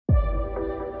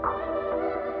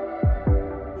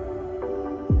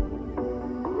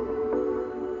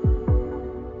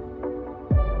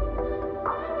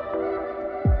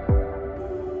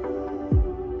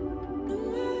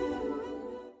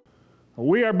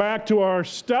are back to our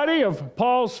study of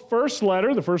Paul's first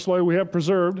letter, the first letter we have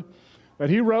preserved, that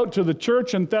he wrote to the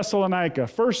church in Thessalonica.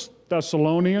 1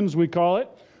 Thessalonians, we call it.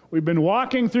 We've been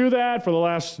walking through that for the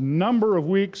last number of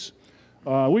weeks.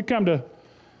 We come to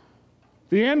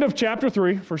the end of chapter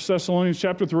 3, 1 Thessalonians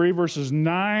chapter 3, verses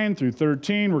 9 through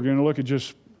 13. We're going to look at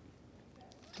just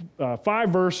 5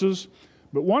 verses,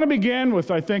 but want to begin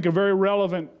with, I think, a very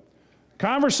relevant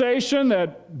conversation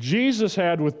that Jesus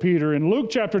had with Peter in Luke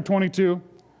chapter 22.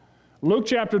 Luke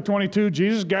chapter 22,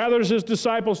 Jesus gathers his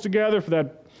disciples together for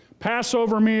that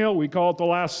Passover meal. We call it the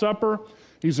Last Supper.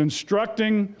 He's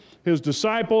instructing his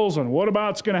disciples on what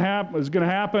about is going to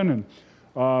happen,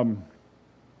 and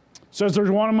says there's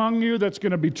one among you that's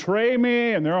going to betray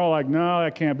me, and they're all like, no,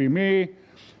 that can't be me.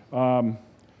 And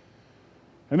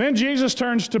then Jesus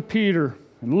turns to Peter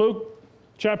in Luke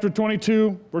chapter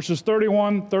 22, verses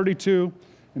 31, 32,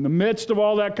 in the midst of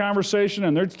all that conversation,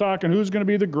 and they're talking who's going to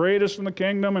be the greatest in the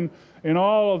kingdom and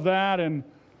all of that. And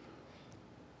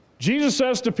Jesus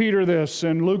says to Peter this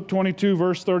in Luke 22,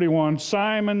 verse 31,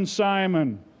 Simon,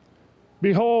 Simon,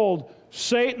 behold,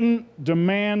 Satan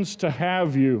demands to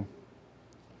have you,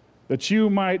 that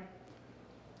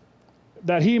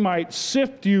he might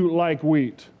sift you like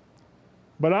wheat.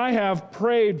 But I have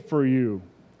prayed for you,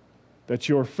 that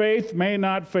your faith may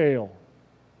not fail.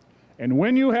 And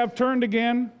when you have turned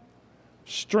again,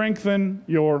 strengthen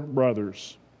your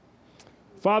brothers.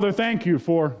 Father, thank you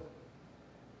for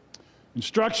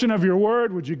instruction of your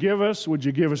word. Would you give us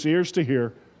ears to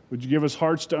hear? Would you give us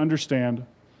hearts to understand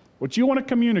what you want to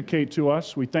communicate to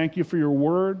us? We thank you for your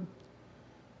word.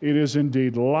 It is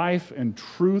indeed life and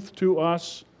truth to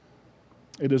us.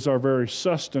 It is our very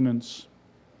sustenance.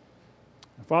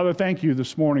 Father, thank you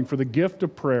this morning for the gift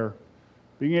of prayer,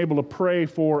 being able to pray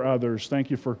for others. Thank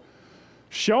you for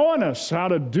showing us how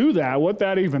to do that, what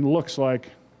that even looks like.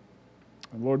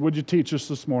 And Lord, would you teach us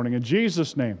this morning? In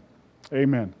Jesus' name,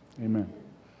 amen. Amen.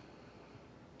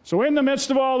 So in the midst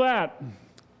of all that,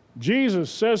 Jesus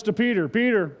says to Peter,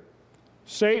 Peter,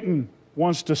 Satan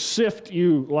wants to sift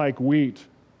you like wheat.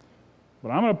 But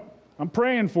I'm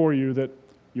praying for you that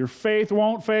your faith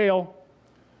won't fail.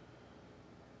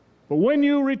 But when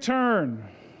you return,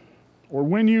 or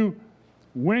when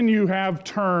you have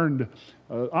turned,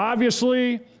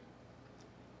 obviously,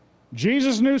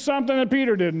 Jesus knew something that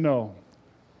Peter didn't know.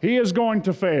 He is going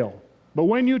to fail. But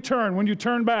when you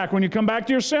turn back, when you come back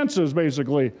to your senses,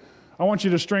 basically, I want you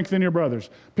to strengthen your brothers.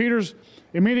 Peter's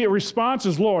immediate response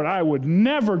is, Lord, I would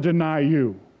never deny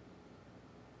you.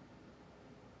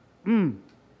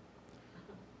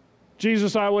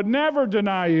 Jesus, I would never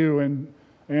deny you.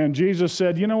 And Jesus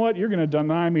said, you know what? You're going to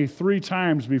deny me 3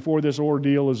 times before this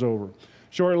ordeal is over.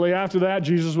 Shortly after that,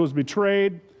 Jesus was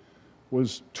betrayed,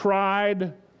 was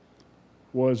tried,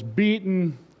 was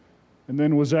beaten, and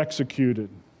then was executed.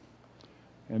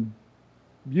 And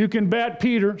you can bet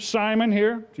Peter, Simon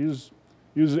here, Jesus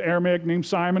uses an Aramaic name,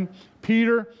 Simon.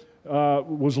 Peter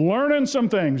was learning some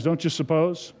things, don't you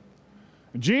suppose?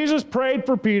 Jesus prayed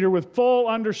for Peter with full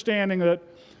understanding that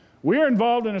we are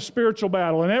involved in a spiritual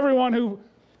battle, and everyone who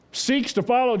seeks to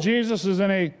follow Jesus is in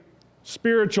a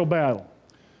spiritual battle.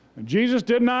 And Jesus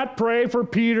did not pray for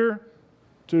Peter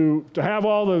to have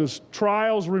all those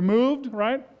trials removed,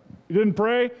 right? He didn't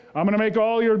pray, I'm going to make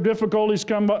all your difficulties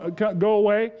go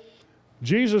away.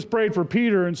 Jesus prayed for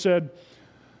Peter and said,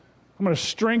 I'm going to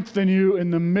strengthen you in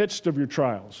the midst of your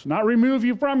trials. Not remove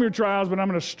you from your trials, but I'm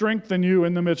going to strengthen you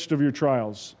in the midst of your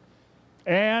trials.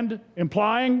 And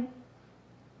implying,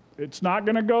 it's not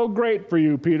going to go great for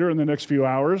you, Peter, in the next few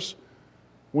hours.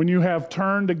 When you have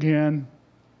turned again,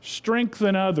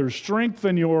 strengthen others,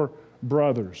 strengthen your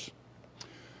brothers.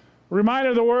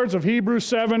 Reminded of the words of Hebrews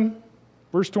 7,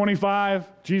 verse 25,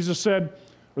 Jesus said,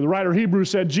 or the writer of Hebrews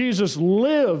said, Jesus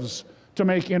lives to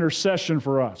make intercession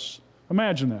for us.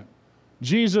 Imagine that.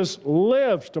 Jesus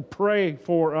lives to pray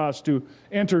for us, to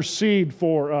intercede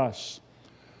for us.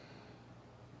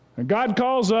 And God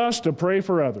calls us to pray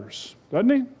for others, doesn't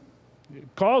He? He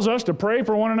calls us to pray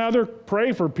for one another,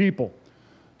 pray for people.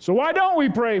 So why don't we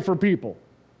pray for people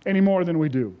any more than we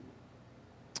do?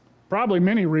 Probably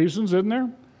many reasons, isn't there?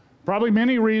 Probably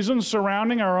many reasons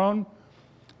surrounding our own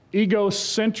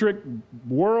egocentric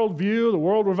worldview. The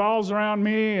world revolves around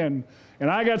me, and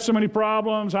I got so many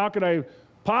problems. How could I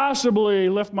possibly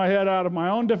lift my head out of my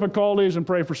own difficulties and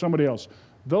pray for somebody else?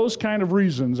 Those kind of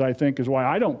reasons, I think, is why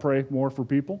I don't pray more for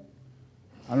people.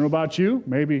 I don't know about you.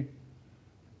 Maybe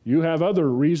you have other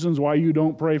reasons why you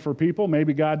don't pray for people.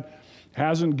 Maybe God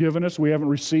hasn't given us, we haven't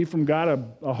received from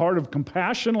God a heart of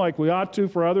compassion like we ought to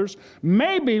for others.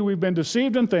 Maybe we've been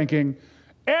deceived in thinking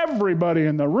everybody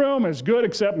in the room is good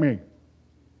except me.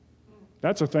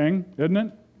 That's a thing, isn't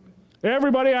it?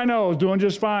 Everybody I know is doing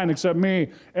just fine except me.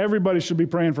 Everybody should be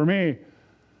praying for me.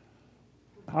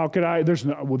 How could I?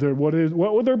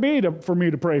 What would there be for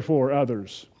me to pray for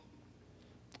others?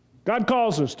 God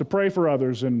calls us to pray for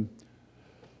others, and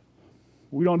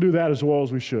we don't do that as well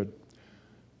as we should.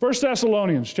 1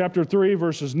 Thessalonians chapter 3,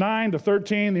 verses 9 to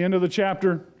 13, the end of the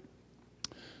chapter.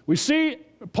 We see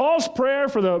Paul's prayer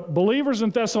for the believers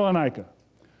in Thessalonica.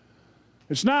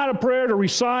 It's not a prayer to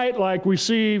recite like we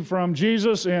see from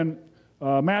Jesus in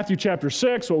Matthew chapter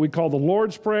 6, what we call the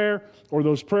Lord's Prayer, or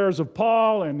those prayers of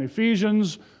Paul in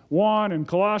Ephesians 1 and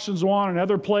Colossians 1 and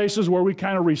other places where we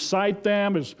kind of recite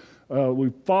them as we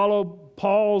follow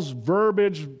Paul's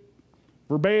verbiage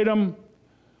verbatim.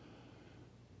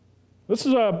 This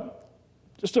is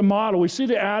just a model. We see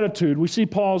the attitude, we see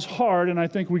Paul's heart, and I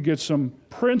think we get some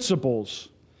principles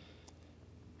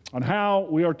on how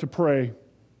we are to pray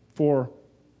for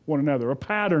one another, a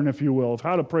pattern, if you will, of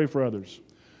how to pray for others.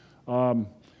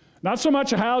 Not so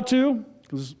much a how-to,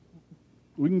 because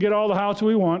we can get all the how-to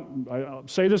we want. I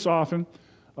say this often,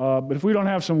 but if we don't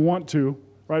have some want-to,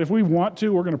 right? If we want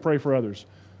to, we're going to pray for others.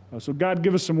 So God,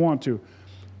 give us some want-to.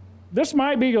 This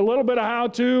might be a little bit of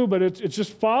how-to, but it's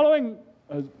just following.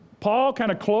 Paul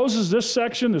kind of closes this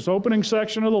section, this opening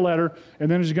section of the letter, and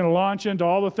then he's going to launch into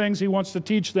all the things he wants to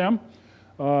teach them.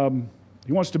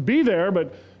 He wants to be there,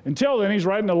 but until then, he's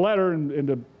writing a letter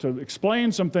and to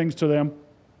explain some things to them.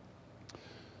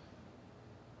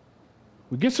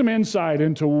 We get some insight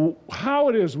into how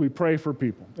it is we pray for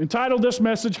people. Entitled this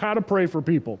message, How to Pray for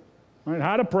People. Right?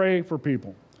 How to pray for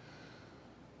people.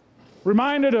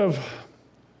 Reminded of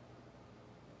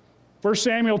 1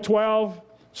 Samuel 12,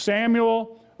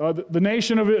 Samuel, the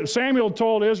nation of it. Samuel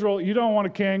told Israel, you don't want a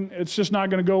king. It's just not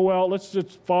going to go well. Let's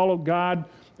just follow God,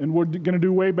 and we're going to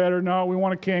do way better. No, we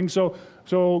want a king. So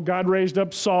God raised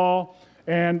up Saul,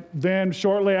 and then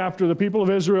shortly after, the people of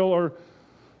Israel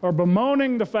are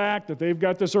bemoaning the fact that they've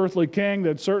got this earthly king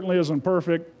that certainly isn't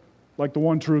perfect, like the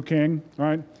one true king,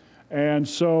 right? And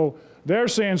so they're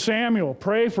saying, Samuel,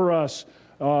 pray for us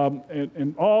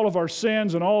in all of our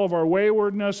sins and all of our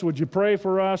waywardness. Would you pray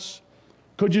for us?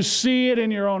 Could you see it in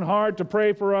your own heart to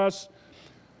pray for us?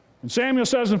 And Samuel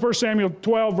says in 1 Samuel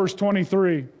 12, verse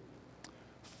 23,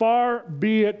 far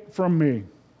be it from me,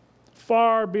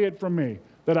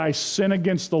 that I sin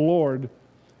against the Lord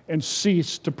and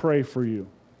cease to pray for you.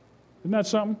 Isn't that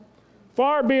something?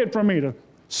 Far be it from me to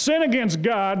sin against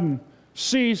God and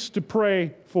cease to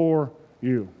pray for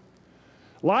you.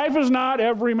 Life is not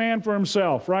every man for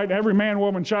himself, right? Every man,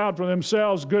 woman, child for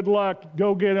themselves. Good luck.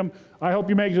 Go get them. I hope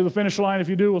you make it to the finish line. If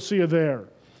you do, we'll see you there.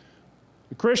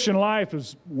 The Christian life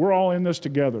is, we're all in this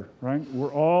together, right?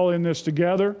 We're all in this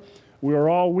together. We are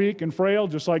all weak and frail,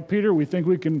 just like Peter. We think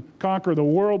we can conquer the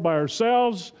world by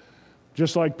ourselves.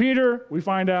 Just like Peter, we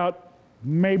find out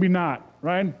maybe not,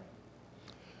 right?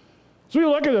 So we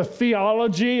look at the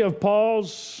theology of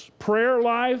Paul's prayer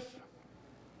life.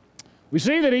 We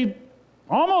see that he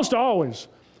almost always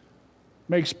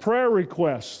makes prayer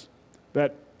requests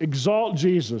that exalt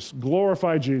Jesus,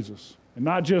 glorify Jesus. And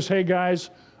not just, hey guys,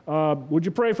 would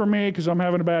you pray for me because I'm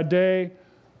having a bad day?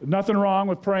 Nothing wrong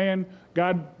with praying.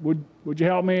 God, would you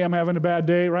help me? I'm having a bad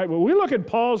day, right? Well, we look at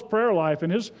Paul's prayer life,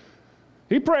 and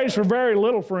he prays for very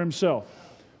little for himself.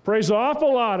 Prays an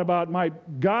awful lot about,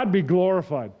 might God be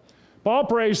glorified. Paul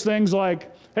prays things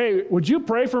like, hey, would you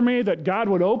pray for me that God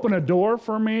would open a door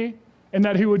for me and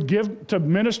that he would give to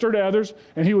minister to others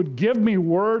and he would give me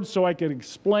words so I could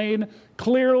explain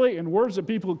clearly in words that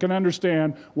people can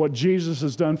understand what Jesus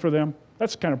has done for them?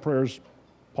 That's the kind of prayers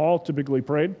Paul typically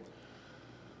prayed.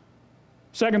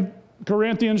 2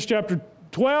 Corinthians chapter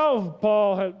 12,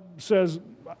 Paul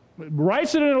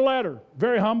writes it in a letter,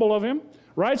 very humble of him,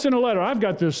 writes in a letter, I've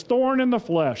got this thorn in the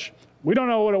flesh. We don't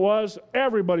know what it was.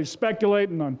 Everybody's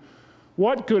speculating on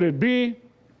what could it be.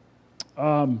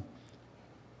 Could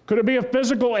it be a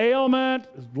physical ailment?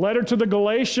 Letter to the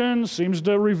Galatians seems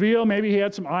to reveal maybe he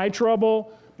had some eye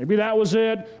trouble. Maybe that was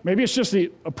it. Maybe it's just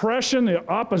the oppression, the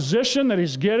opposition that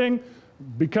he's getting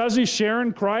because he's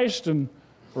sharing Christ and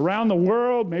around the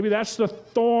world. Maybe that's the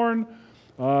thorn.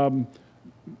 All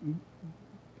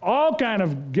kind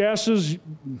of guesses.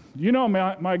 You know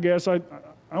my guess.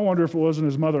 I wonder if it wasn't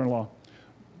his mother-in-law.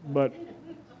 But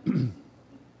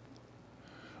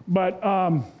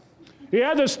he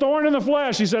had this thorn in the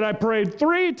flesh. He said, I prayed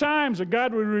 3 times that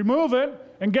God would remove it.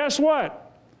 And guess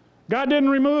what? God didn't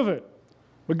remove it.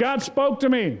 But God spoke to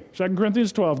me. 2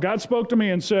 Corinthians 12. God spoke to me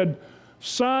and said,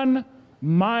 Son,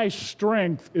 my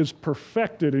strength is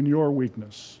perfected in your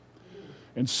weakness.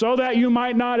 And so that you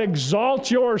might not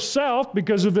exalt yourself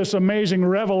because of this amazing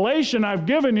revelation I've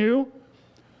given you,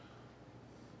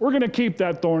 we're going to keep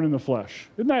that thorn in the flesh.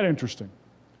 Isn't that interesting?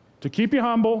 To keep you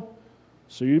humble,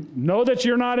 so you know that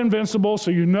you're not invincible,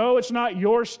 so you know it's not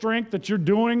your strength that you're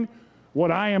doing what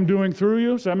I am doing through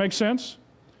you. Does that make sense?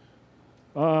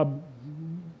 The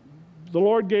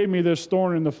Lord gave me this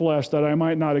thorn in the flesh that I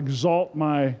might not exalt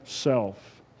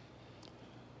myself.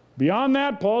 Beyond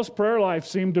that, Paul's prayer life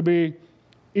seemed to be,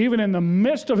 even in the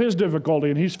midst of his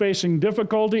difficulty, and he's facing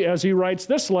difficulty as he writes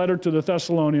this letter to the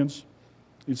Thessalonians.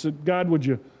 He said, God, would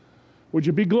you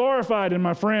be glorified in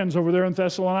my friends over there in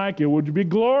Thessalonica? Would you be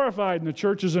glorified in the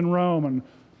churches in Rome? And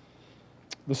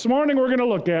this morning we're going to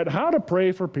look at how to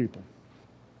pray for people.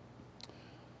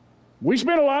 We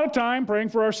spend a lot of time praying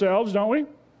for ourselves, don't we?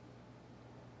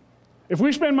 If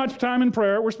we spend much time in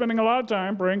prayer, we're spending a lot of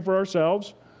time praying for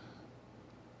ourselves.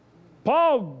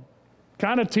 Paul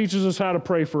kind of teaches us how to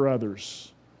pray for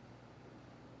others.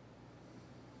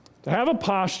 To have a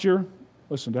posture,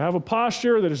 listen, to have a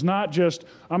posture that is not just,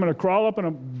 I'm going to crawl up in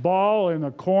a ball in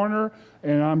a corner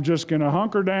and I'm just going to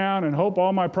hunker down and hope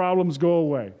all my problems go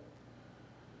away.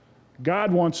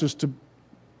 God wants us to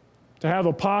have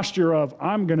a posture of,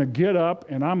 I'm going to get up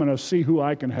and I'm going to see who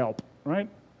I can help, right?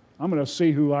 I'm going to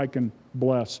see who I can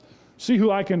bless, see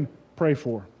who I can pray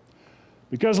for.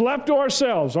 Because left to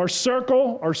ourselves, our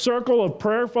circle of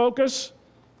prayer focus,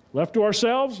 left to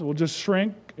ourselves, we'll just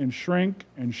shrink and shrink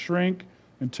and shrink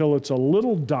until it's a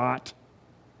little dot,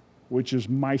 which is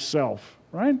myself,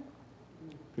 right?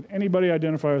 Could anybody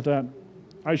identify with that?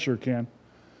 I sure can.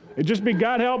 It'd just be,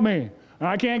 God help me.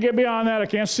 I can't get beyond that. I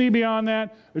can't see beyond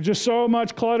that. There's just so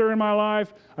much clutter in my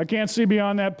life. I can't see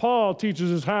beyond that. Paul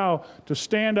teaches us how to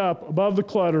stand up above the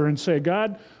clutter and say,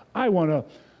 God, I want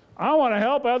to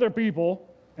help other people,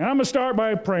 and I'm going to start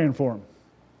by praying for them.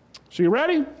 So you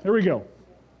ready? Here we go.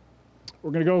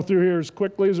 We're going to go through here as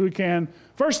quickly as we can.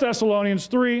 1 Thessalonians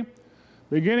 3,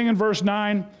 beginning in verse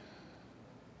 9.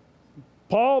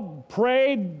 Paul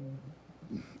prayed,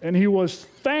 and he was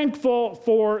thankful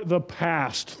for the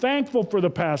past. Thankful for the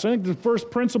past. I think the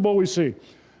first principle we see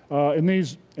in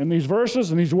these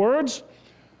verses, in these words,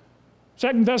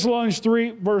 2 Thessalonians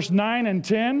 3, verse 9 and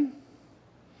 10.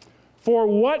 For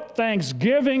what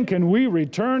thanksgiving can we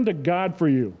return to God for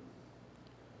you?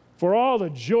 For all the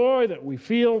joy that we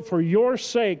feel for your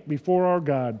sake before our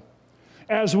God,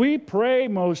 as we pray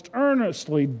most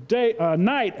earnestly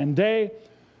night and day,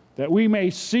 that we may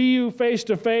see you face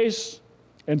to face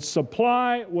and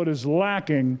supply what is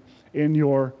lacking in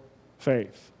your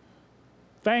faith.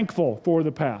 Thankful for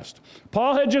the past.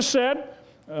 Paul had just said,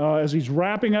 as he's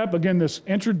wrapping up, again, this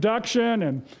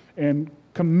introduction and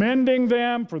commending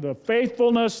them for the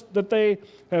faithfulness that they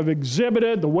have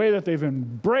exhibited, the way that they've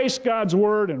embraced God's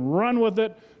word and run with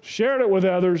it, shared it with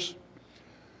others.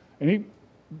 And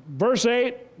verse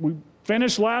 8, we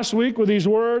finished last week with these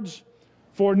words,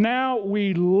 for now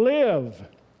we live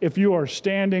if you are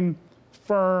standing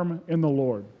firm in the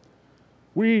Lord.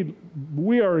 We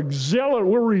are exhilarated,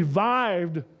 we're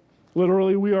revived,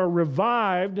 literally, we are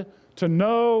revived to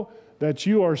know that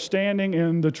you are standing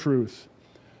in the truth.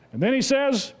 And then he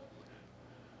says,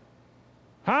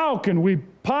 how can we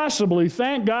possibly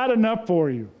thank God enough for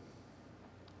you?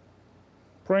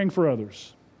 Praying for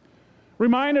others.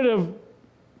 Reminded of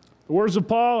the words of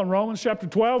Paul in Romans chapter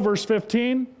 12, verse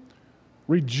 15.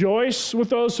 Rejoice with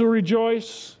those who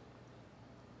rejoice.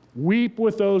 Weep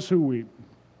with those who weep.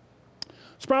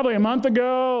 It's probably a month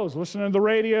ago. I was listening to the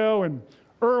radio, and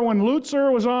Erwin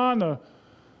Lutzer was on, the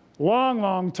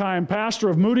long time pastor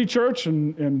of Moody Church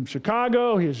in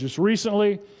Chicago. He is just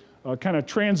recently kind of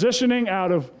transitioning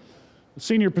out of a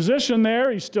senior position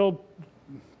there. He's still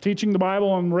teaching the Bible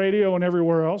on radio and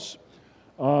everywhere else.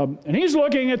 And he's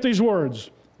looking at these words,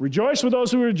 rejoice with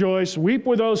those who rejoice, weep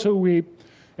with those who weep.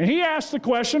 And he asked the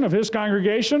question of his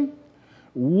congregation,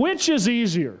 which is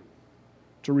easier,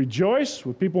 to rejoice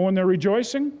with people when they're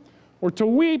rejoicing or to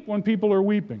weep when people are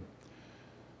weeping?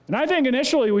 And I think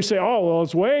initially we say, oh, well,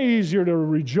 it's way easier to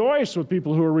rejoice with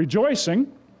people who are rejoicing,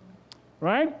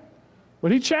 right?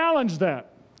 But he challenged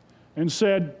that and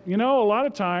said, you know, a lot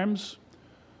of times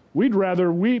we'd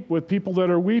rather weep with people that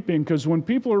are weeping, because when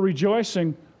people are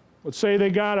rejoicing, let's say they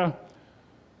got a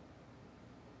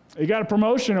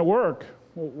promotion at work.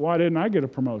 Well, why didn't I get a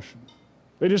promotion?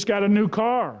 They just got a new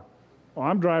car. Well,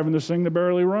 I'm driving this thing that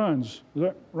barely runs. Is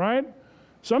that right?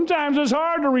 Sometimes it's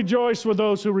hard to rejoice with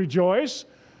those who rejoice,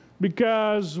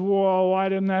 because, well, why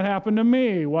didn't that happen to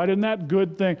me? Why didn't that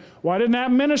good thing? Why didn't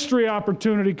that ministry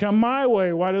opportunity come my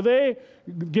way? Why do they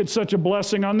get such a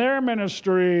blessing on their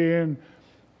ministry? And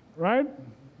right?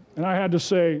 And I had to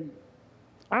say,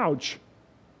 ouch.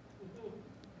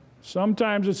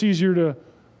 Sometimes it's easier to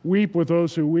weep with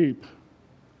those who weep.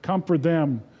 Comfort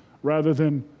them. rather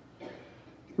than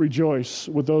rejoice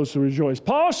with those who rejoice.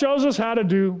 Paul shows us how to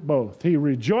do both. He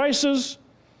rejoices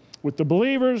with the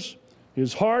believers.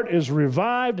 His heart is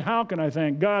revived. How can I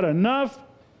thank God enough?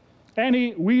 And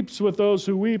he weeps with those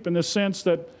who weep in the sense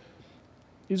that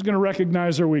he's going to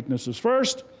recognize their weaknesses.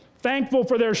 First, thankful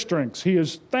for their strengths. He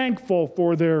is thankful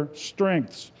for their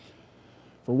strengths.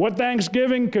 For what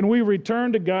thanksgiving can we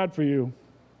return to God for you?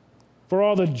 For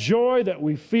all the joy that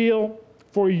we feel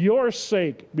for your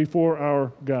sake before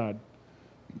our God.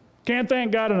 Can't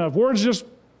thank God enough. Words just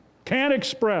can't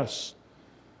express.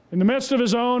 In the midst of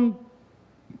his own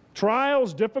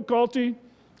trials, difficulty,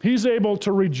 he's able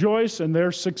to rejoice in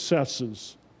their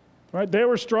successes. Right? They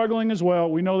were struggling as well.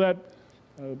 We know that.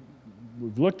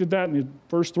 We've looked at that in the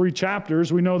first 3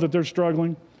 chapters. We know that they're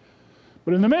struggling.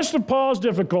 But in the midst of Paul's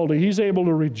difficulty, he's able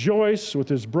to rejoice with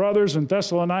his brothers in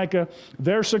Thessalonica,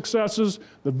 their successes,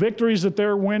 the victories that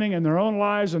they're winning in their own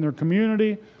lives and their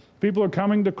community. People are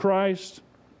coming to Christ,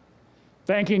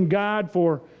 thanking God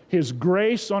for his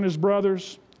grace on his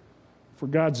brothers, for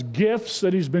God's gifts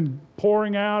that he's been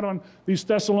pouring out on these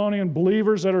Thessalonian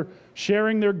believers that are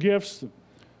sharing their gifts,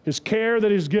 his care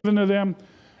that he's given to them.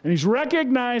 And he's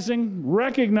recognizing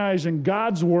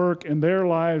God's work in their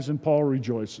lives, and Paul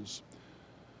rejoices.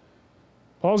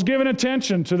 Paul's given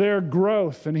attention to their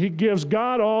growth, and he gives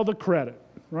God all the credit,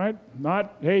 right?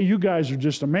 Not, hey, you guys are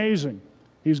just amazing.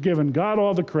 He's given God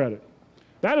all the credit.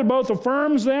 That both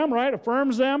affirms them, right?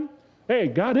 Affirms them. Hey,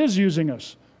 God is using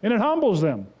us, and it humbles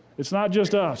them. It's not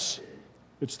just us.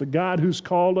 It's the God who's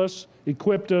called us,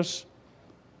 equipped us,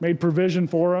 made provision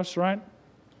for us, right?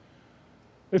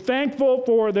 They're thankful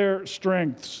for their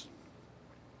strengths.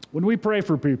 When we pray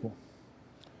for people,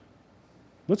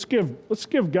 let's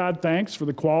give God thanks for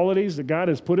the qualities that God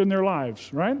has put in their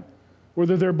lives, right?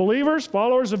 Whether they're believers,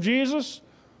 followers of Jesus,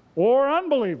 or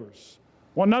unbelievers.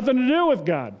 Want nothing to do with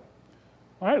God.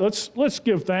 All right, let's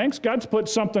give thanks. God's put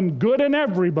something good in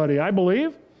everybody, I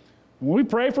believe. When we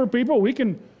pray for people, we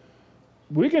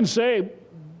can say,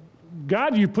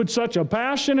 God, you put such a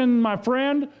passion in my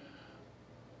friend.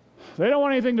 They don't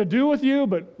want anything to do with you,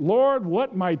 but Lord,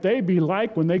 what might they be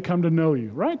like when they come to know you,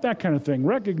 right? That kind of thing,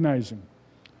 recognizing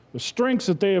the strengths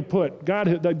that they have put,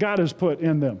 that God has put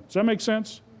in them. Does that make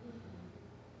sense?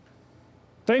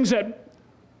 Things that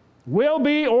will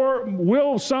be or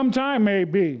will sometime may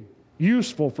be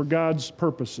useful for God's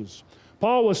purposes.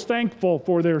 Paul was thankful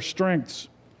for their strengths.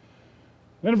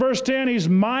 Then in verse 10, he's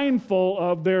mindful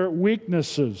of their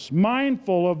weaknesses.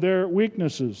 Mindful of their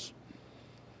weaknesses.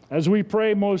 As we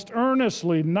pray most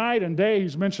earnestly night and day,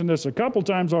 he's mentioned this a couple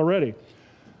times already,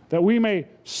 that we may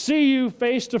see you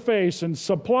face to face and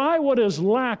supply what is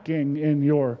lacking in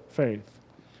your faith.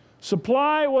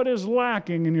 Supply what is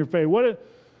lacking in your faith.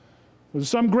 Was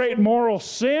some great moral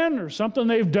sin or something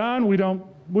they've done? We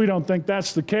don't think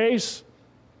that's the case.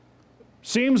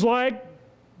 Seems like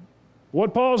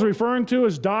what Paul's referring to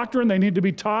is doctrine. They need to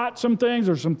be taught some things,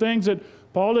 or some things that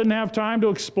Paul didn't have time to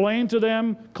explain to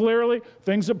them clearly,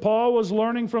 things that Paul was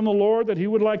learning from the Lord that he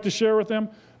would like to share with them,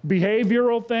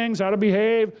 behavioral things, how to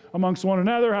behave amongst one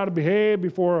another, how to behave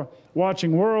before a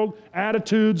watching world,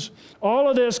 attitudes. All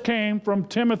of this came from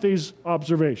Timothy's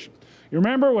observation. You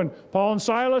remember when Paul and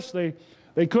Silas, they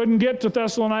couldn't get to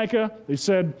Thessalonica. They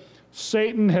said,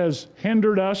 Satan has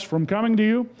hindered us from coming to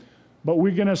you, but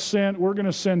we're going to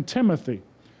send Timothy.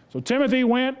 So Timothy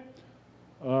went,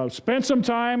 spent some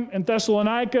time in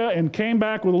Thessalonica, and came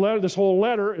back with a letter. This whole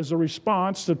letter is a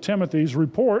response to Timothy's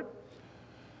report.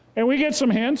 And we get some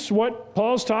hints what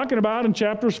Paul's talking about in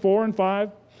chapters 4 and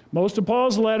 5. Most of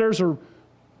Paul's letters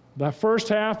the first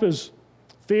half is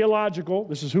theological.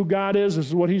 This is who God is. This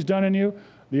is what he's done in you.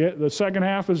 The second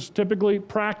half is typically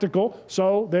practical.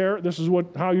 So this is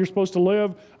how you're supposed to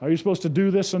live, how you're supposed to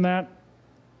do this and that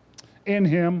in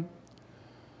him.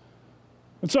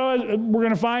 And so we're going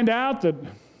to find out that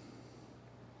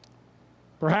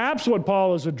perhaps what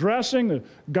Paul is addressing, the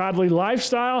godly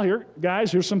lifestyle,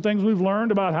 here's some things we've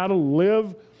learned about how to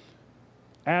live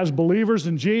as believers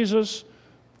in Jesus.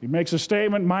 He makes a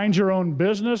statement, mind your own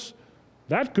business.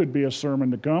 That could be a sermon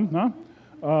to come, huh?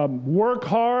 Work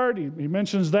hard, he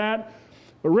mentions that.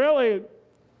 But really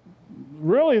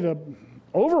the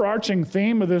overarching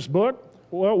theme of this book,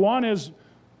 well, one is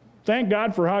thank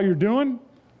God for how you're doing.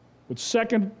 But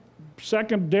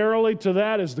secondarily to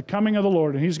that is the coming of the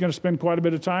Lord. And he's going to spend quite a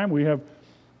bit of time. We have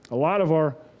a lot of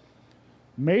our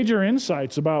major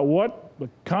insights about what the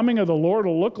coming of the Lord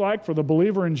will look like for the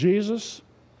believer in Jesus.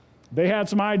 They had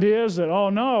some ideas that, oh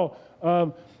no,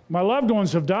 my loved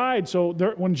ones have died, so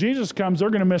when Jesus comes, they're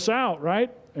going to miss out,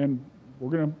 right? And we're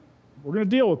going to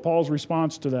deal with Paul's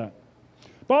response to that.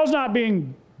 Paul's not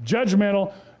being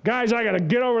judgmental. Guys, I got to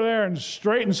get over there and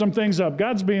straighten some things up.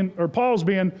 Paul's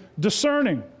being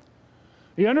discerning.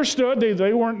 He understood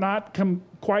they weren't not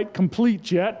quite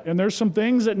complete yet, and there's some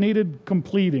things that needed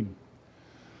completing.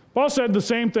 Paul said the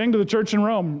same thing to the church in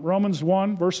Rome, Romans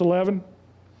 1, verse 11.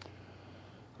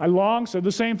 Said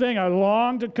the same thing. I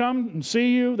long to come and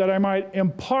see you that I might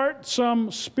impart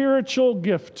some spiritual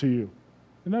gift to you.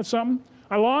 Isn't that something?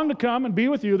 I long to come and be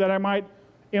with you that I might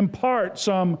impart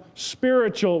some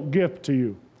spiritual gift to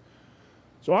you.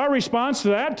 So our response to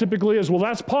that typically is, well,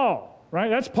 that's Paul, right?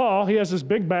 That's Paul. He has this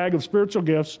big bag of spiritual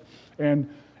gifts, and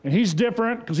he's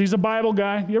different because he's a Bible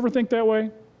guy. You ever think that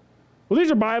way? Well, these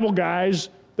are Bible guys.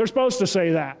 They're supposed to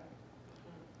say that.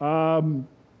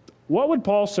 What would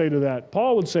Paul say to that?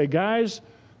 Paul would say, guys,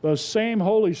 the same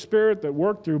Holy Spirit that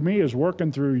worked through me is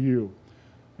working through you.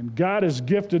 And God has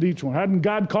gifted each one. Hadn't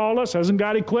God called us? Hasn't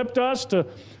God equipped us to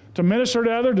minister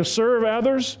to others, to serve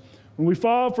others? When we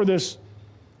fall for this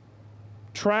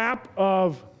trap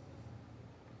of,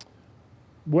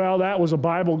 well, that was a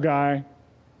Bible guy.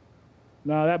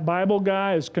 Now, that Bible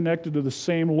guy is connected to the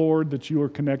same Lord that you are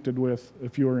connected with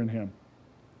if you are in Him.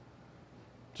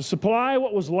 To supply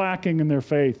what was lacking in their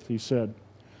faith, he said.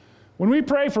 When we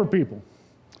pray for people,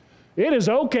 it is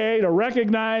okay to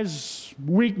recognize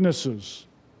weaknesses,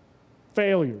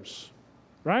 failures,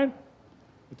 right?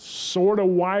 It's sort of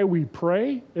why we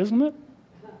pray, isn't it?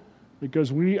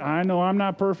 Because I know I'm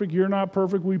not perfect, you're not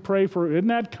perfect, we pray for, isn't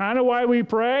that kind of why we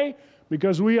pray?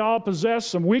 Because we all possess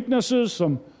some weaknesses,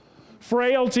 some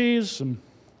frailties, some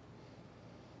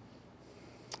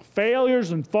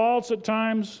failures and faults at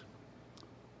times.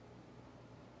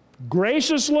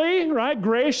 Graciously, right?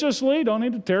 Graciously, don't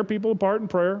need to tear people apart in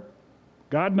prayer.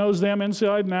 God knows them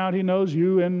inside and out. He knows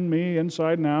you and me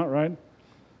inside and out, right?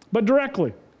 But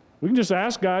directly, we can just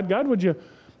ask God, God, would you,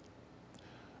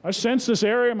 I sense this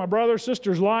area in my brother,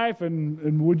 sister's life,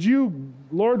 and would you,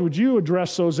 Lord, would you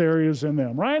address those areas in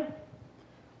them, right?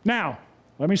 Now,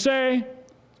 let me say,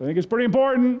 I think it's pretty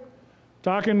important,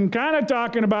 talking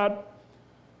about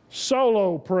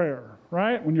solo prayer,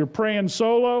 right? When you're praying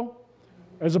solo,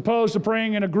 as opposed to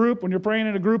praying in a group. When you're praying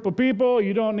in a group of people,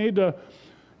 you don't need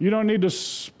to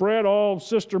spread all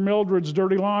Sister Mildred's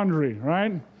dirty laundry,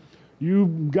 right?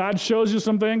 God shows you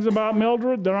some things about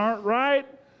Mildred that aren't right.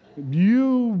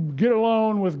 You get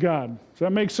alone with God. Does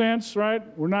that make sense, right?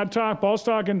 Paul's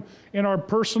talking in our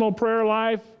personal prayer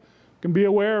life. Can be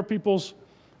aware of people's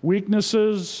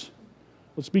weaknesses.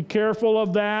 Let's be careful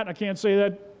of that. I can't say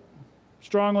that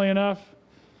strongly enough.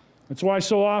 That's why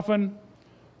so often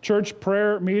church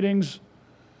prayer meetings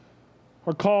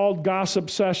are called gossip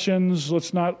sessions.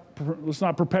 Let's not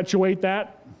perpetuate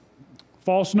that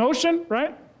false notion,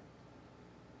 right?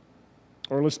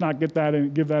 Or let's not give that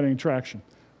any traction.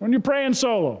 When you're praying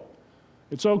solo,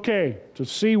 it's okay to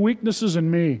see weaknesses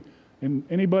in me and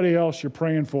anybody else you're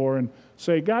praying for, and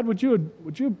say, God, would you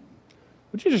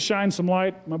just shine some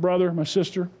light, my brother, my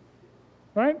sister,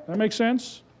 right? That makes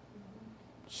sense.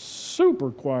 Super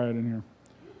quiet in here.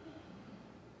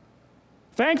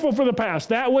 Thankful for the past,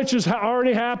 that which has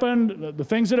already happened, the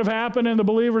things that have happened in the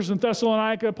believers in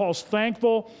Thessalonica. Paul's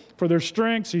thankful for their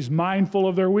strengths. He's mindful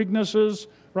of their weaknesses,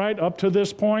 right, up to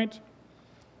this point.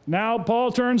 Now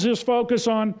Paul turns his focus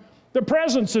on the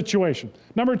present situation.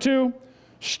 Number 2,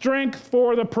 strength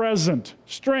for the present.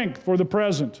 Strength for the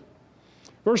present.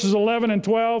 Verses 11 and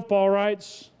 12, Paul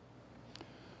writes,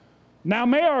 Now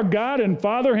may our God and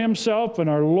Father Himself and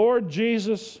our Lord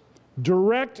Jesus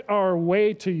direct our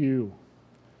way to you.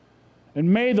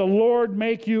 And may the Lord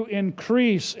make you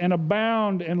increase and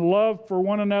abound in love for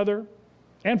one another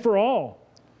and for all,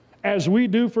 as we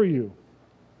do for you.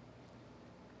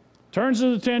 Turns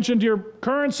his attention to your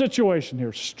current situation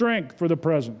here, strength for the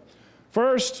present.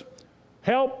 First,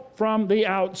 help from the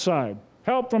outside.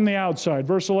 Help from the outside.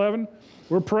 Verse 11,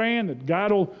 we're praying that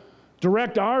God will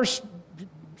direct our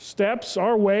steps,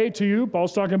 our way to you.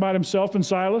 Paul's talking about himself and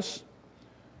Silas.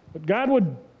 But God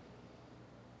would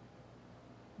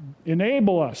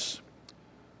enable us.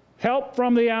 Help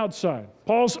from the outside.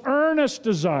 Paul's earnest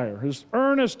desire, his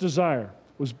earnest desire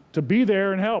was to be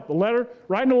there and help.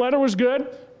 Writing a letter was good.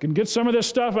 Can get some of this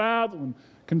stuff out and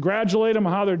congratulate them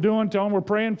on how they're doing, tell them we're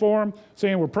praying for them,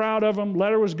 saying we're proud of them.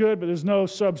 Letter was good, but there's no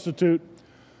substitute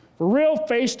for real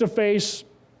face-to-face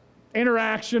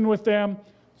interaction with them.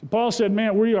 So Paul said,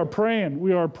 man, we are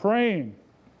praying.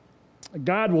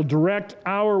 God will direct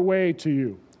our way to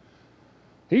you.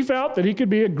 He felt that he could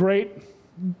be a great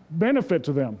benefit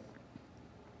to them.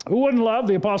 Who wouldn't love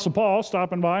the Apostle Paul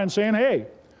stopping by and saying, hey,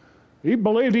 he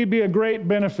believed he'd be a great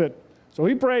benefit. So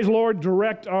he prays, Lord,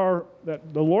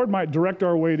 that the Lord might direct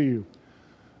our way to you.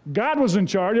 God was in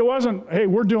charge. It wasn't, hey,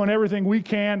 we're doing everything we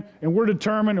can and we're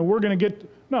determined and we're going to get...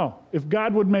 No, if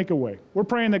God would make a way. We're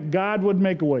praying that God would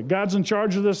make a way. God's in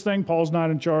charge of this thing. Paul's not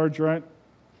in charge, right?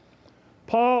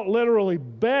 Paul literally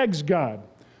begs God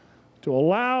to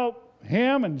allow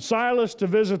him and Silas to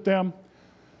visit them.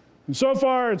 And so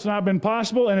far, it's not been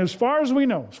possible. And as far as we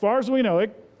know,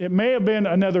 it may have been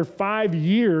another 5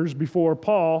 years before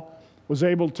Paul was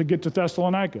able to get to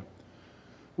Thessalonica.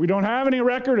 We don't have any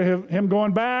record of him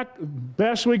going back.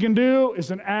 Best we can do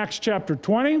is in Acts chapter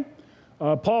 20.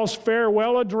 Paul's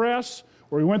farewell address,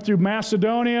 where he went through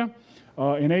Macedonia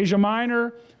in Asia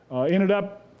Minor, ended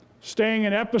up staying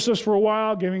in Ephesus for a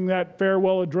while, giving that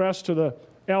farewell address to the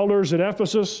elders at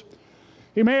Ephesus.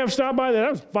 He may have stopped by.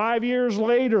 That was 5 years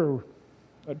later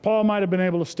that Paul might have been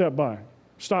able to stop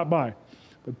by.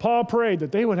 But Paul prayed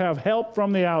that they would have help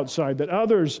from the outside, that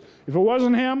others, if it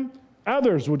wasn't him,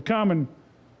 others would come and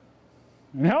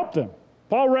help them.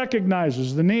 Paul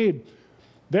recognizes the need,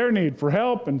 their need for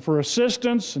help and for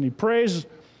assistance, and he prays,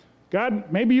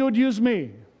 God, maybe you would use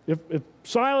me. If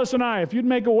Silas and I, if you'd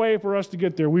make a way for us to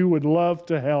get there, we would love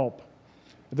to help.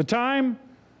 At the time,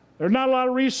 there's not a lot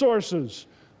of resources.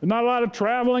 There's not a lot of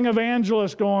traveling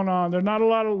evangelists going on. There's not a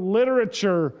lot of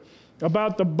literature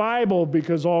about the Bible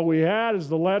because all we had is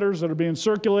the letters that are being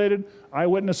circulated,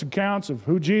 eyewitness accounts of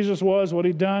who Jesus was, what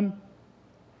he'd done.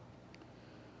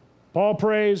 Paul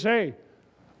prays, hey,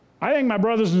 I think my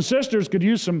brothers and sisters could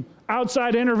use some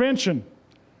outside intervention.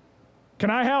 Can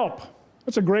I help?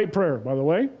 That's a great prayer, by the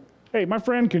way. Hey, my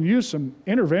friend can use some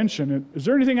intervention. Is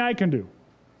there anything I can do?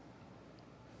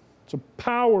 It's a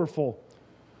powerful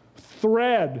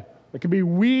thread that can be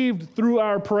weaved through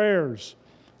our prayers.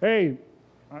 Hey,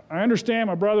 I understand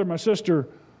my brother, my sister,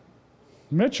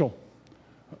 Mitchell,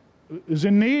 is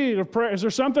in need of prayer. Is there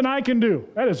something I can do?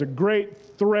 That is a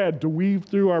great thread to weave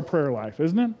through our prayer life,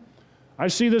 isn't it? I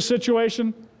see this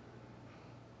situation.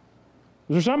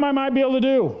 Is there something I might be able to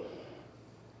do?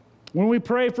 When we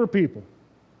pray for people,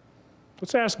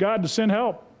 let's ask God to send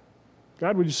help.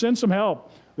 God, would you send some help?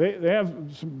 They have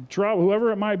some trouble,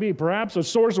 whoever it might be, perhaps a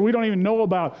source that we don't even know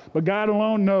about, but God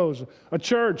alone knows. A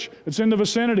church that's in the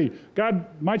vicinity. God,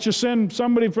 might you send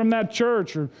somebody from that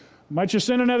church, or might you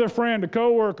send another friend, a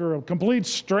coworker, a complete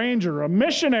stranger, a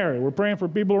missionary? We're praying for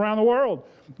people around the world.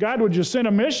 God, would you send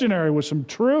a missionary with some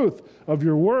truth of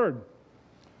your word?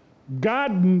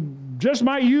 God just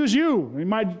might use you. He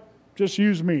might just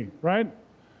use me, right?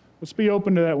 Let's be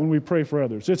open to that when we pray for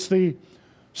others. It's the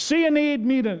See a Need,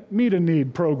 Meet a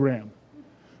Need program.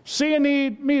 See a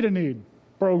need, meet a need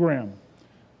program.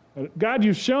 God,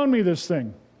 you've shown me this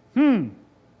thing.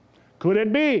 Could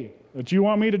it be that you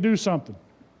want me to do something?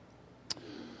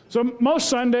 So most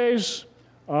Sundays,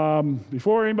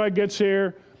 before anybody gets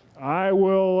here, I'll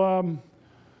go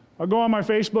on my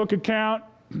Facebook account,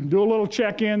 do a little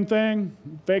check-in thing.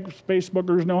 Fake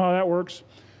Facebookers know how that works.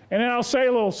 And then I'll say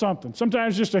a little something.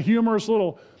 Sometimes just a humorous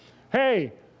little,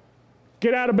 hey,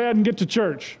 get out of bed and get to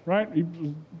church, right?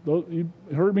 You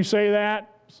heard me say that.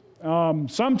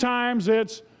 Sometimes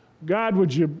it's, God,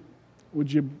 would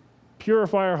you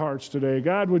purify our hearts today?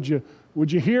 God, would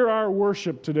you hear our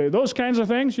worship today? Those kinds of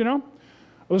things, you know.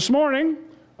 This morning,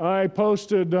 I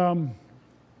posted,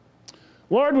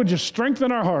 Lord, would you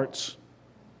strengthen our hearts?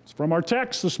 It's from our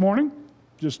text this morning.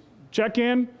 Just check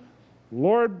in.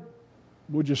 Lord,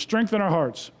 would you strengthen our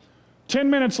hearts? 10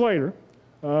 minutes later,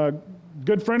 a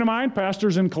good friend of mine,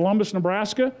 pastors in Columbus,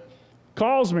 Nebraska,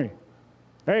 calls me.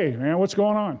 Hey, man, what's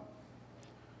going on?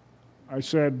 I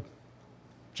said,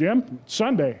 Jim, it's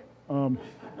Sunday.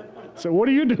 So what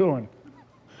are you doing?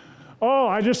 Oh,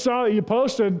 I just saw that you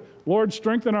posted, Lord,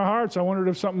 strengthen our hearts. I wondered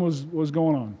if something was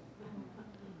going on.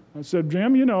 I said,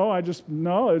 Jim, you know,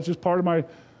 it's just part of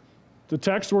the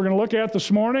text we're going to look at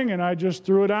this morning, and I just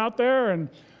threw it out there, and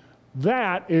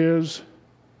that is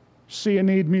see a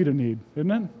need, meet a need, isn't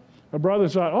it? My brother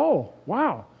thought, oh,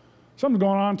 wow, something's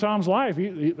going on in Tom's life.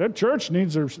 That church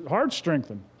needs their heart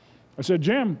strengthened. I said,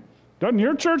 Jim, doesn't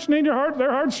your church need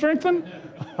their heart strengthened?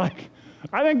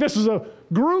 I think this is a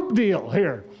group deal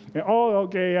here. And, oh,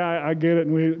 okay, I get it.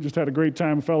 And we just had a great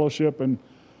time of fellowship. And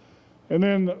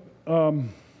then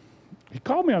he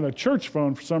called me on the church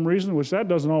phone for some reason, which that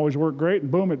doesn't always work great.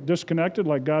 And boom, it disconnected,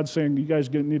 like God's saying, you guys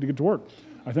need to get to work,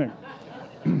 I think.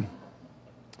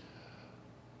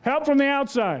 Help from the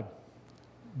outside.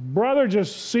 Brother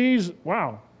just sees,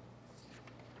 wow,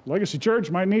 Legacy Church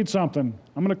might need something.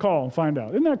 I'm going to call and find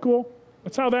out. Isn't that cool?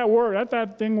 That's how that worked. That's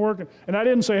that thing working. And I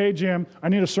didn't say, hey, Jim, I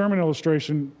need a sermon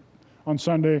illustration on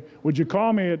Sunday. Would you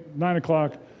call me at 9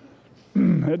 o'clock?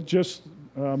 It just,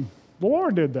 the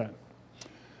Lord did that.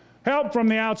 Help from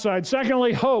the outside.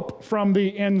 Secondly, hope from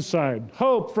the inside.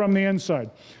 Hope from the inside.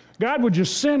 God, would you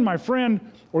send my friend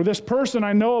or this person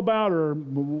I know about, or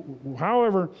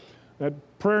however that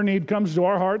prayer need comes to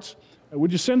our hearts,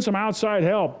 would you send some outside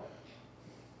help?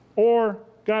 Or,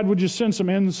 God, would you send some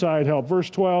inside help? Verse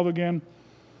 12 again.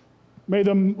 May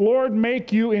the Lord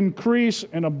make you increase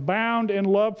and abound in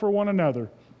love for one another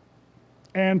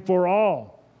and for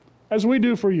all, as we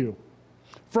do for you.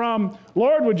 From,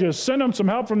 Lord, would you send them some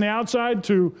help from the outside,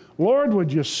 to, Lord,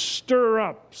 would you stir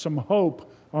up some hope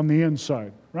on the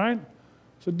inside, right?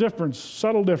 It's a difference,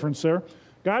 subtle difference there.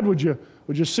 God, would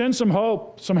you send some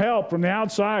hope, some help from the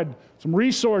outside, some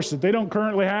resource that they don't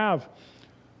currently have,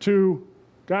 to,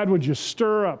 God, would you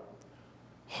stir up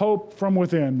hope from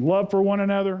within, love for one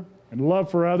another and love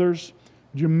for others?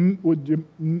 Would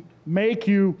you make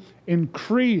you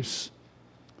increase?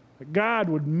 God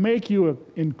would make you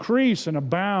increase and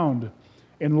abound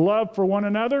in love for one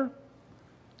another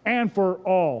and for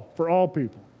all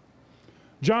people.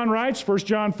 John writes, 1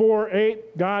 John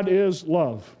 4:8, God is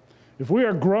love. If we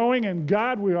are growing in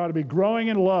God, we ought to be growing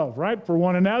in love, right? For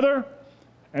one another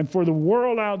and for the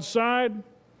world outside.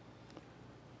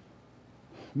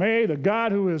 May the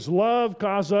God who is love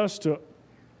cause us to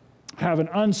have an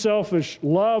unselfish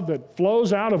love that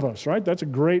flows out of us, right? That's a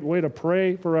great way to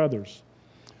pray for others.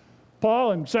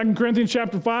 Paul in 2 Corinthians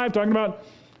chapter 5, talking about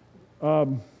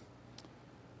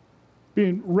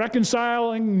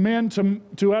reconciling men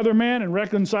to other men and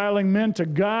reconciling men to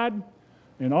God,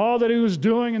 and all that he was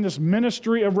doing in this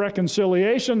ministry of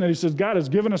reconciliation. And he says God has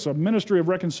given us a ministry of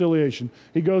reconciliation.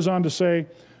 He goes on to say,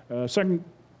 2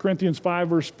 Corinthians 5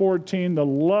 verse 14, the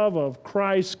love of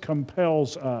Christ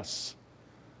compels us.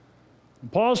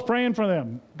 And Paul's praying for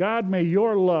them. God, may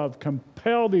your love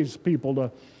compel these people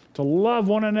to love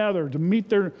one another, to meet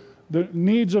the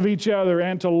needs of each other,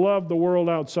 and to love the world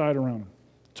outside around them.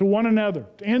 To one another,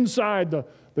 inside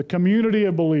the community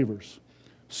of believers.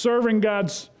 Serving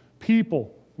God's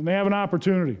people when they have an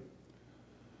opportunity.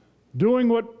 Doing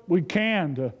what we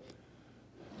can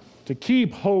to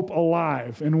keep hope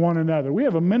alive in one another. We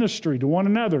have a ministry to one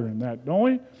another in that, don't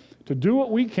we? To do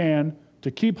what we can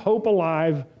to keep hope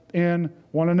alive in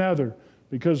one another.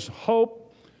 Because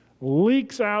hope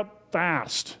leaks out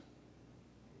fast.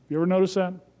 You ever notice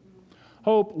that?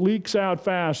 Hope leaks out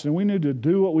fast, and we need to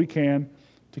do what we can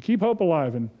to keep hope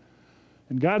alive in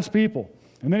God's people.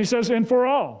 And then he says, and for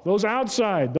all, those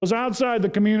outside the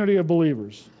community of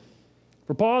believers.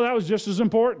 For Paul, that was just as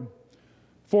important.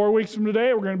 4 weeks from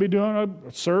today, we're going to be doing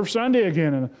a Serve Sunday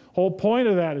again, and the whole point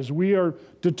of that is we are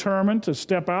determined to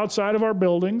step outside of our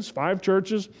buildings, 5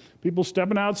 churches, people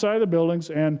stepping outside the buildings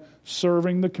and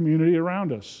serving the community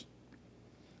around us.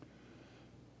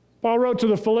 Paul wrote to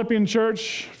the Philippian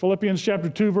church, Philippians chapter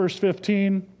 2, verse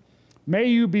 15, may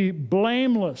you be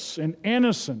blameless and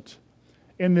innocent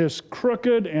in this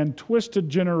crooked and twisted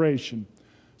generation,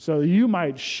 so that you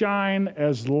might shine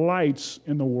as lights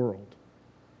in the world.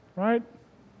 Right?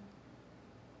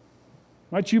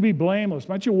 Might you be blameless.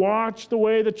 Might you watch the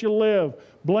way that you live,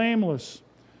 blameless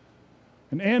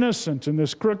and innocent in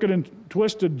this crooked and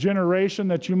twisted generation,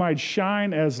 that you might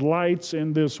shine as lights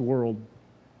in this world.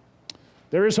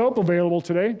 There is hope available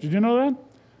today. Did you know that?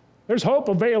 There's hope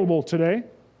available today.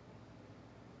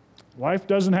 Life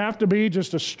doesn't have to be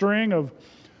just a string of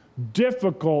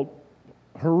difficult,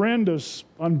 horrendous,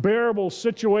 unbearable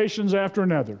situations after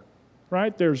another,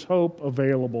 right? There's hope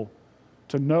available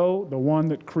to know the one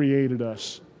that created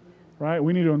us, right?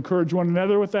 We need to encourage one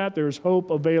another with that. There's hope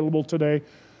available today.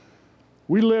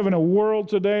 We live in a world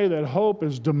today that hope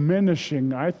is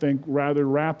diminishing, I think, rather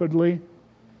rapidly.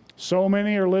 So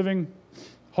many are living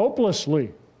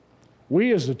hopelessly.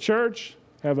 We as a church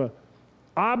have an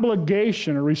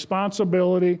obligation, a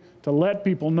responsibility to let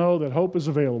people know that hope is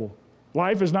available.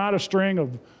 Life is not a string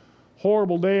of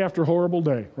horrible day after horrible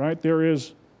day, right?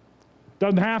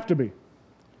 Doesn't have to be.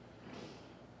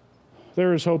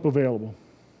 There is hope available.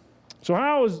 So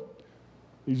how is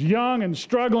these young and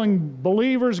struggling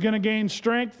believers going to gain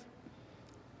strength?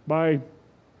 By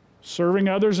serving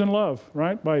others in love,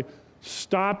 right? By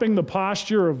stopping the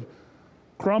posture of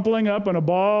crumpling up in a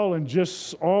ball and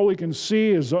just all we can see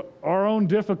is our own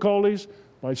difficulties.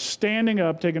 By standing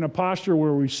up, taking a posture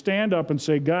where we stand up and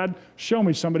say, God, show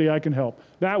me somebody I can help.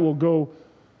 That will go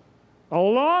a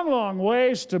long, long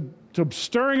ways to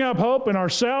stirring up hope in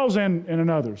ourselves and in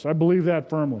others. I believe that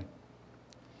firmly.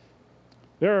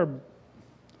 There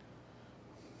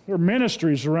are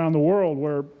ministries around the world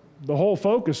where the whole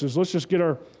focus is let's just get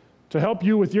to help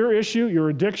you with your issue, your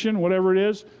addiction, whatever it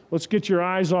is, let's get your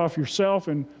eyes off yourself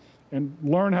and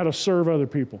learn how to serve other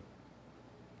people.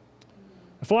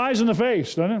 It flies in the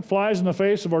face, doesn't it? It flies in the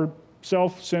face of our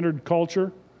self-centered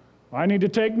culture. I need to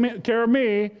take care of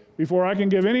me before I can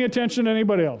give any attention to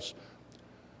anybody else.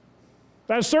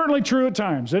 That's certainly true at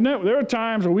times, isn't it? There are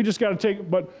times where we just got to take,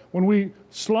 but when we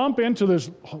slump into this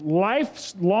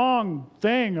lifelong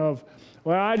thing of,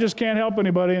 well, I just can't help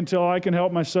anybody until I can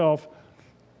help myself,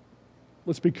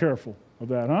 let's be careful of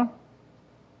that, huh?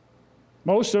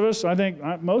 Most of us, I think,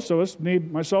 most of us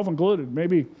need, myself included,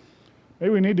 maybe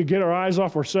we need to get our eyes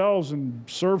off ourselves and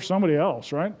serve somebody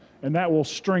else, right? And that will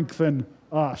strengthen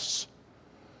us.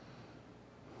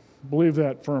 Believe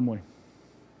that firmly.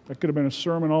 That could have been a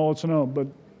sermon all its own, but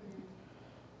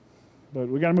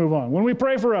we got to move on. When we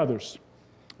pray for others,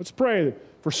 let's pray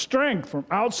for strength from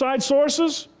outside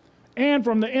sources and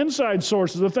from the inside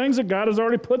sources, the things that God has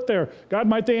already put there. God,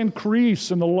 might they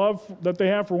increase in the love that they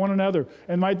have for one another,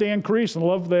 and might they increase in the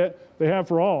love that they have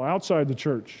for all outside the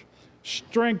church.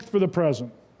 Strength for the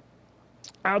present.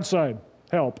 Outside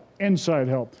help, inside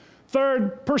help.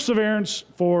 Third, perseverance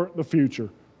for the future.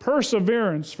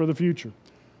 Perseverance for the future.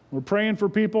 We're praying for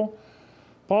people.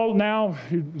 Paul now,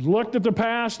 he looked at the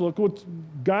past, look what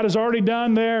God has already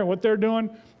done there, what they're doing.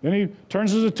 Then he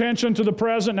turns his attention to the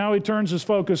present. Now he turns his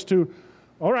focus to,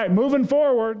 all right, moving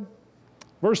forward.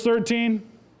 Verse 13.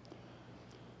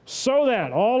 So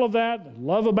that, all of that,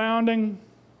 love abounding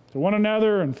to one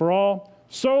another and for all,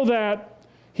 so that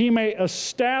he may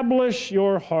establish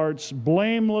your hearts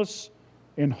blameless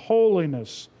in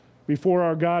holiness before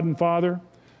our God and Father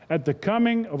at the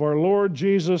coming of our Lord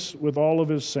Jesus with all of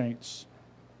his saints.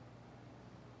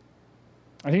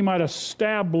 And he might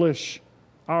establish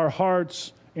our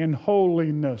hearts in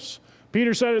holiness.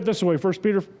 Peter said it this way, 1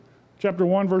 Peter chapter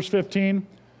 1, verse 15.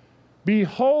 Be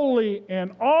holy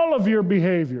in all of your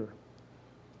behavior,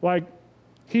 like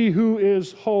he who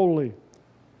is holy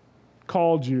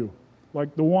called you,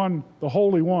 like the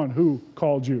Holy One who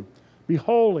called you. Be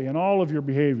holy in all of your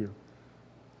behavior,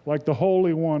 like the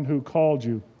Holy One who called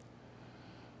you.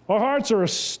 Our hearts are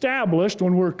established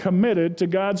when we're committed to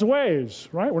God's ways,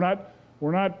 right?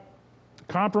 We're not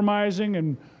compromising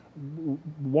and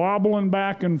wobbling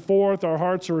back and forth. Our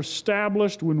hearts are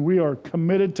established when we are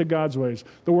committed to God's ways.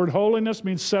 The word holiness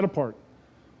means set apart.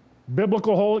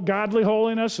 Biblical, godly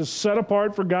holiness is set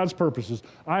apart for God's purposes.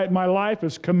 My life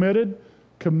is committed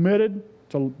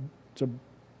to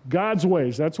God's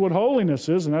ways. That's what holiness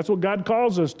is, and that's what God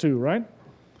calls us to, right?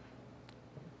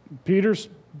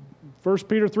 1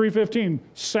 Peter 3:15,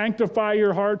 sanctify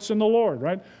your hearts in the Lord,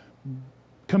 right?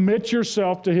 Commit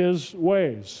yourself to his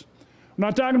ways. I'm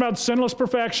not talking about sinless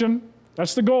perfection.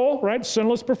 That's the goal, right?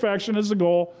 Sinless perfection is the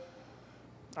goal.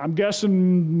 I'm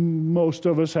guessing most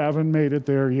of us haven't made it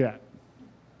there yet.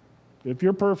 If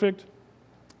you're perfect,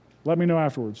 let me know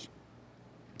afterwards.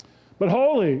 But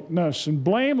holiness and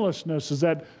blamelessness is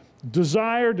that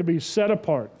desire to be set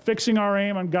apart, fixing our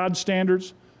aim on God's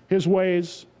standards, his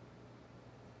ways.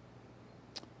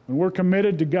 When we're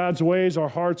committed to God's ways, our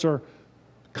hearts are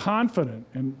confident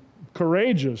and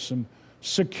courageous and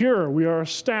secure. We are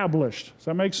established. Does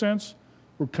that make sense?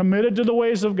 We're committed to the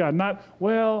ways of God. Not,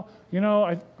 well,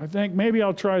 I think maybe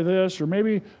I'll try this, or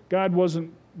maybe God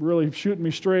wasn't really shooting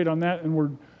me straight on that, and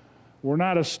we're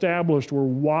not established. We're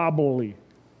wobbly.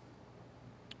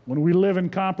 When we live in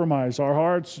compromise, our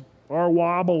hearts are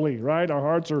wobbly, right? Our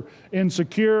hearts are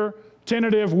insecure,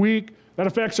 tentative, weak. That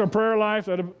affects our prayer life.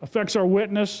 That affects our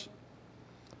witness.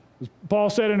 As Paul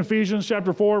said in Ephesians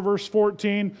chapter 4, verse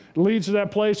 14, it leads to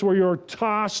that place where you're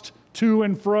tossed to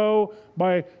and fro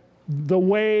by the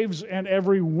waves and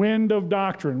every wind of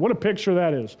doctrine. What a picture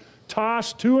that is.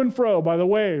 Tossed to and fro by the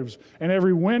waves and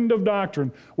every wind of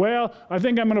doctrine. Well, I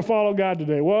think I'm going to follow God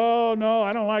today. Well, no,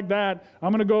 I don't like that.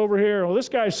 I'm going to go over here. Well, this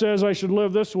guy says I should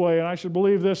live this way and I should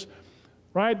believe this.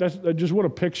 Right? That's just what a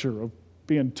picture of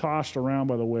being tossed around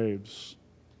by the waves.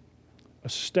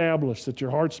 Established, that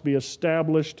your hearts be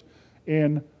established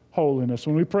in holiness.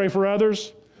 When we pray for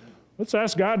others, let's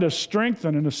ask God to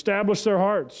strengthen and establish their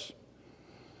hearts.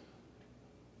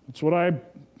 That's what I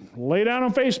laid out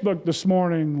on Facebook this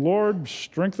morning. Lord,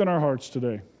 strengthen our hearts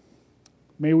today.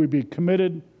 May we be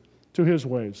committed to his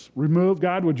ways.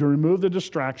 God, would you remove the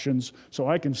distractions so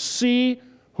I can see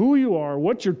who you are,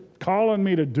 what you're calling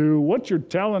me to do, what you're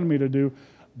telling me to do.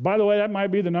 By the way, that might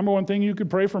be the number one thing you could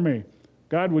pray for me.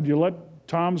 God, would you let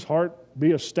Tom's heart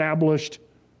be established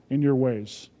in your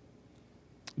ways?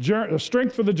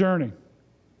 Strength for the journey.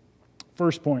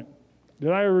 First point.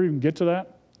 Did I ever even get to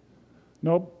that?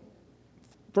 Nope.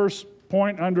 First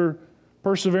point under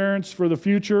perseverance for the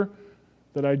future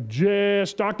that I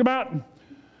just talked about.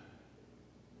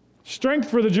 Strength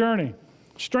for the journey.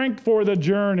 Strength for the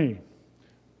journey.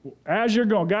 As you're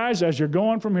going, guys, as you're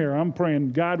going from here, I'm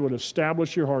praying God would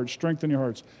establish your hearts, strengthen your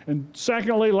hearts. And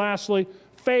secondly, lastly,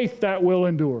 faith that will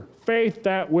endure. Faith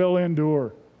that will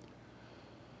endure.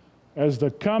 As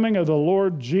the coming of the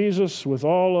Lord Jesus with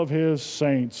all of his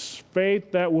saints.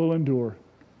 Faith that will endure.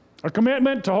 A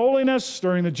commitment to holiness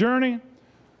during the journey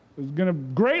is going to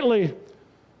greatly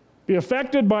be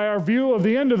affected by our view of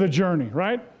the end of the journey,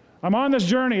 right? I'm on this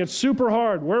journey. It's super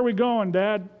hard. Where are we going,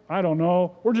 Dad? I don't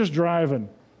know. We're just driving,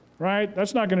 right?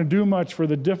 That's not going to do much for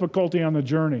the difficulty on the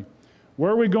journey.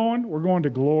 Where are we going? We're going to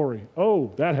glory.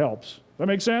 Oh, that helps. That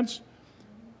makes sense?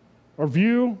 Our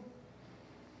view,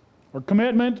 our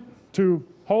commitment to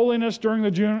holiness during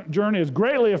the journey is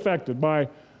greatly affected by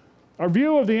our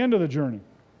view of the end of the journey,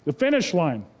 the finish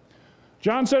line.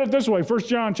 John said it this way, 1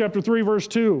 John chapter 3, verse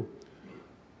 2.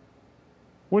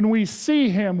 When we see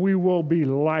him, we will be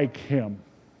like him.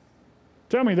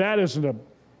 Tell me that isn't a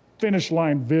finish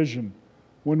line vision.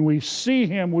 When we see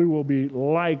him, we will be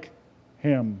like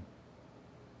him.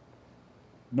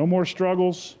 No more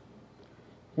struggles.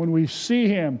 When we see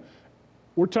him,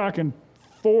 we're talking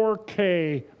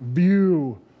 4K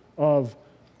view of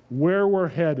where we're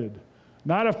headed.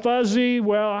 Not a fuzzy,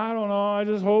 well, I don't know, I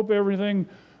just hope everything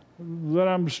that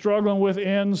I'm struggling with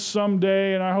ends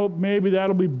someday, and I hope maybe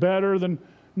that'll be better than...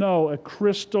 No, a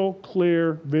crystal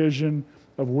clear vision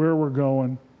of where we're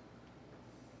going.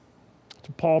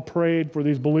 So Paul prayed for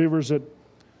these believers at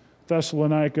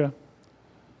Thessalonica.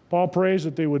 Paul prays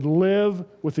that they would live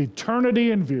with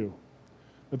eternity in view,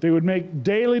 that they would make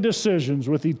daily decisions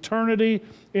with eternity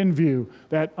in view,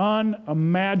 that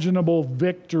unimaginable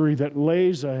victory that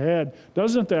lays ahead.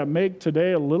 Doesn't that make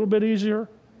today a little bit easier?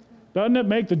 Doesn't it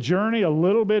make the journey a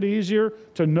little bit easier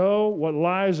to know what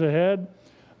lies ahead?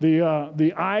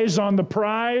 The eyes on the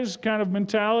prize kind of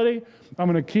mentality.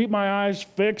 I'm going to keep my eyes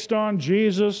fixed on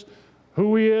Jesus,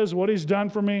 who he is, what he's done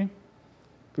for me.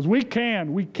 Because we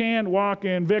can walk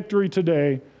in victory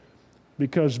today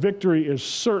because victory is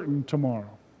certain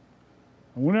tomorrow.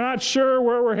 And we're not sure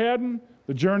where we're heading.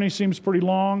 The journey seems pretty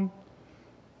long.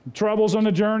 The troubles on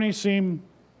the journey seem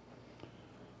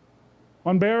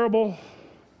unbearable.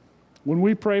 When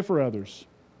we pray for others,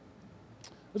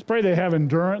 let's pray they have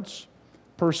endurance,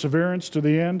 perseverance to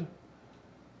the end,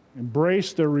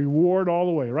 embrace their reward all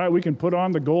the way, right? We can put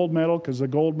on the gold medal because the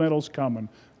gold medal's coming,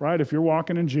 right? If you're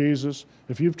walking in Jesus,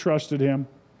 if you've trusted him,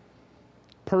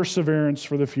 perseverance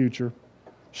for the future,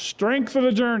 strength for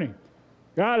the journey.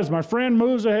 God, as my friend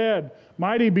moves ahead,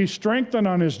 might he be strengthened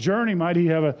on his journey, might he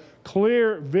have a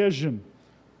clear vision,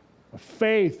 a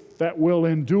faith that will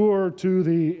endure to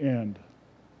the end.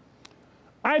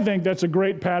 I think that's a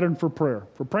great pattern for prayer,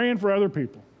 for praying for other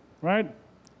people, right?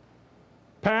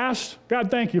 Past, God,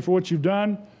 thank you for what you've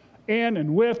done in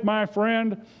and with my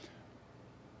friend.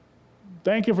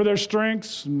 Thank you for their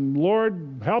strengths. And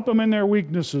Lord, help them in their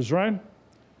weaknesses, right?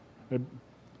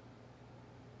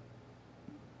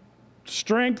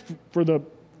 Strength for the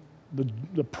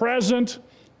present.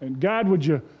 And God, would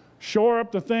you shore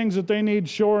up the things that they need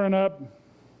shoring up?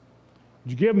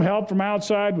 Would you give them help from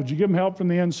outside? Would you give them help from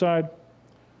the inside?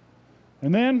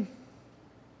 And then,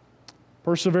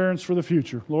 perseverance for the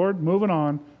future. Lord, moving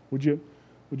on, would you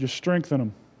strengthen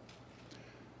them?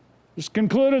 Just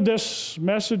concluded this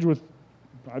message with,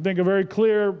 I think, a very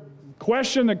clear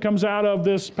question that comes out of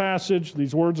this passage,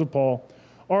 these words of Paul.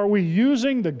 Are we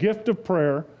using the gift of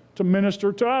prayer to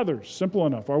minister to others? Simple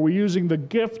enough. Are we using the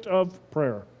gift of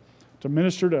prayer to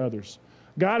minister to others?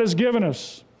 God has given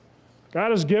us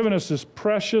this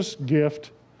precious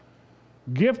gift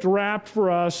wrapped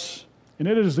for us, and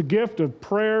it is the gift of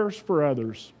prayers for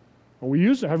others. Are we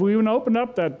using it? Have we even opened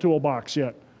up that toolbox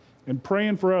yet? And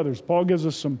praying for others. Paul gives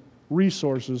us some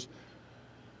resources.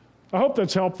 I hope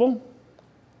that's helpful.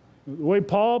 The way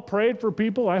Paul prayed for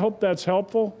people, I hope that's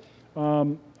helpful.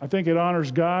 I think it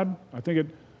honors God. I think it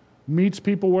meets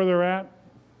people where they're at.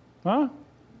 Huh?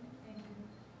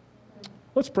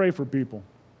 Let's pray for people.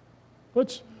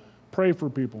 Let's pray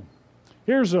for people.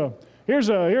 Here's a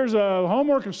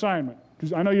homework assignment,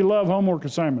 because I know you love homework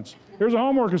assignments. Here's a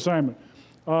homework assignment.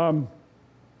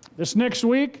 This next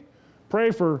week,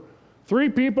 pray for 3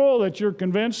 people that you're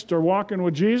convinced are walking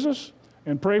with Jesus,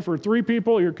 and pray for 3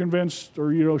 people you're convinced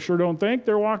or sure don't think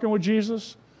they're walking with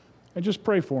Jesus, and just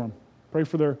pray for them. Pray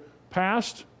for their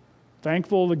past,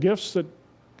 thankful for the gifts that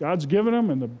God's given them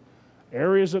and the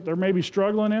areas that they're maybe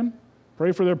struggling in.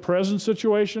 Pray for their present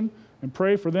situation, and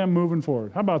pray for them moving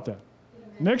forward. How about that?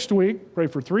 Next week, pray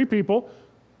for 3 people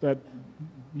that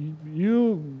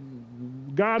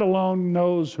God alone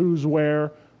knows who's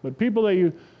where, but people that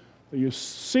you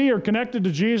see are connected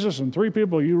to Jesus, and 3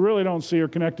 people you really don't see are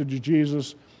connected to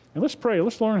Jesus, And let's pray.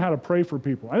 Let's learn how to pray for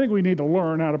people. I think we need to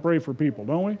learn how to pray for people,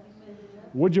 don't we?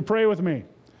 Would you pray with me?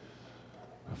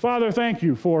 Father, thank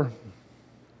you for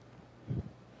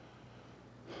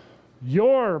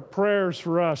your prayers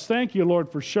for us. Thank you,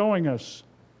 Lord, for showing us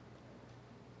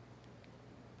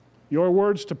your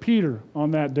words to Peter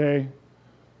on that day,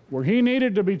 where he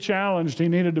needed to be challenged, he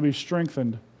needed to be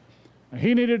strengthened.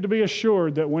 He needed to be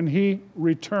assured that when he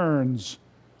returns,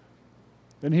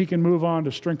 then he can move on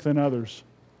to strengthen others.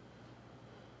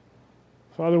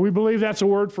 Father, we believe that's a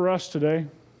word for us today.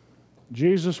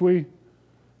 Jesus, we're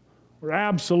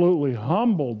absolutely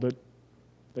humbled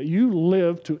that you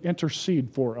live to intercede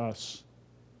for us.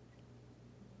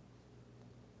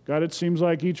 God, it seems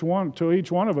like each one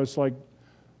of us, like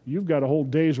you've got a whole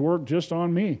day's work just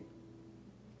on me. Yes.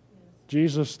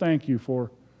 Jesus, thank you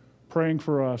for praying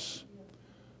for us.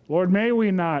 Lord, may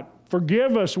we not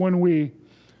forgive us when we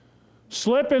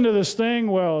slip into this thing.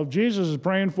 Well, if Jesus is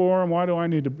praying for them, why do I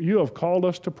need to? You have called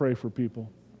us to pray for people.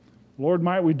 Lord,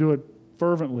 might we do it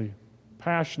fervently,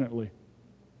 passionately.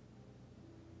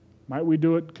 Might we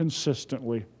do it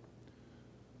consistently?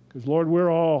 Because, Lord, we're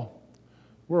all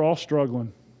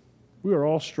struggling. We are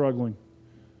all struggling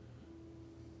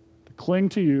to cling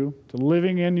to you, to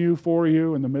living in you, for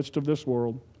you, in the midst of this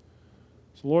world.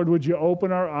 So, Lord, would you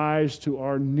open our eyes to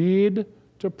our need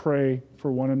to pray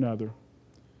for one another?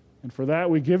 And for that,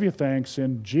 we give you thanks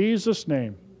in Jesus'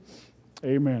 name.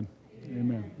 Amen.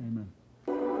 Amen. Amen.